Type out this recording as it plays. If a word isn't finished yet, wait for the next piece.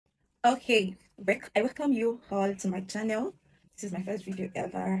Okay, I welcome you all to my channel. This is my first video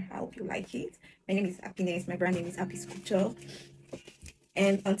ever. I hope you like it. My name is Happiness. My brand name is Happy Sculpture.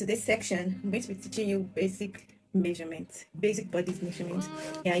 And on today's section, I'm going to be teaching you basic measurements, basic body measurements.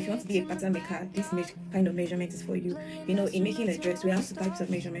 Yeah, if you want to be a pattern maker, this kind of measurement is for you. You know, in making a dress, we have two types of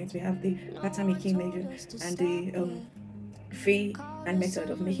measurements. We have the pattern making measure and the freehand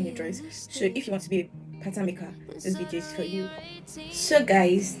method of making a dress. So if you want to be a pattern maker, this video is for you. So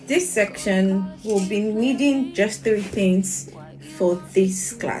guys, this section will be needing just three things for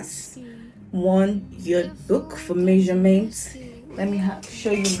this class. One, your book for measurements. Let me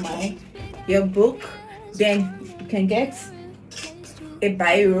show you your book. Then you can get a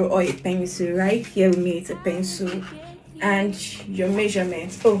biro or a pencil. Right here with me, it's a pencil. And your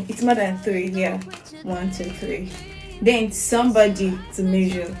measurements. Oh, it's more than three here. 1, 2, 3. Then somebody to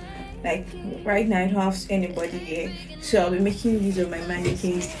measure. Like right now I don't have anybody here, so I'll be making use of my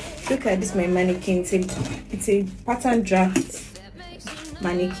mannequins. Look at this, my mannequin. It's a pattern draft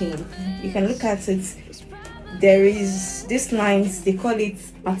mannequin. You can look at it. There is these lines, they call it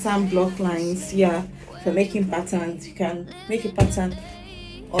pattern block lines. Yeah, for making patterns. You can make a pattern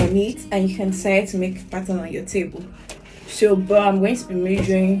on it and you can decide to make a pattern on your table. So but I'm going to be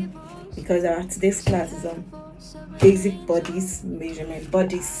measuring because today's class is on basic bodice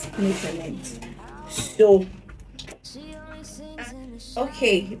measurement. So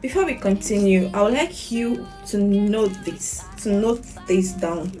okay, before we continue, I would like you to note this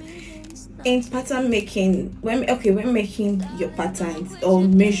down. In pattern making, when making your patterns, or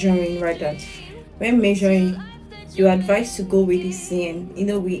measuring rather, when measuring, you advise to go with the CM. You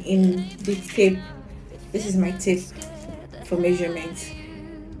know, we in the tape. This is my tape for measurement.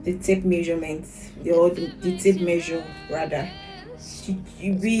 The tape measurements, the tape measure rather.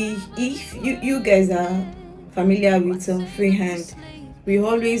 If you guys are familiar with freehand, we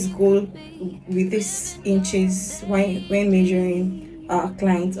always go with these inches when measuring our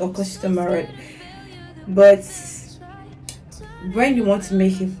client or customer. But when you want to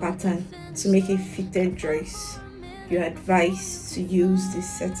make a pattern, to make a fitted dress, you advise to use the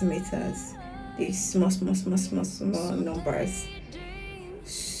centimeters, these small numbers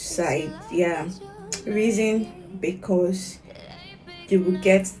side. Yeah, reason because you will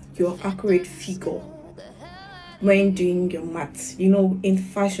get your accurate figure when doing your math. You know, in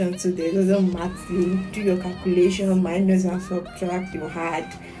fashion today, there's no math. You do your calculation, minus and subtract, you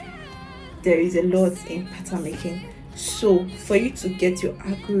add. There is a lot in pattern making. So for you to get your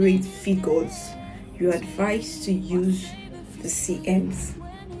accurate figures, you advise to use the CMs,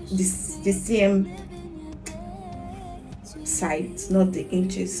 the CM side, not the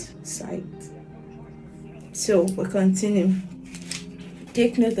inches side. So we'll continue.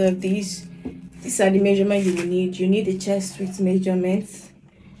 Take note of these. These are the measurements you will need. You need the chest width measurement.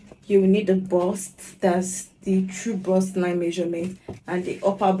 You will need the bust, that's the true bust line measurement, and the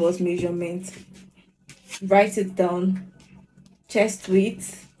upper bust measurement. Write it down. Chest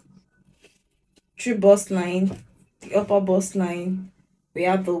width, true bust line, the upper bust line. We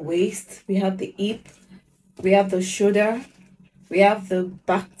have the waist, we have the hip, we have the shoulder, we have the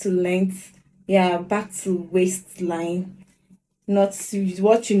back to length, back to waistline, not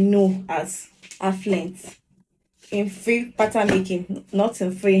what you know as half length. In free pattern making, not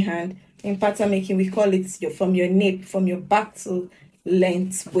in freehand, in pattern making we call it from your nape, from your back to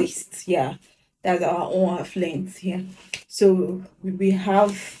length waist. Yeah, that's our own half length here. So we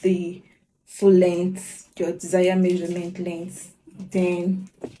have the full length, your desired measurement length. Then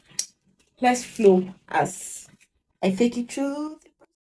let's flow as I take you through the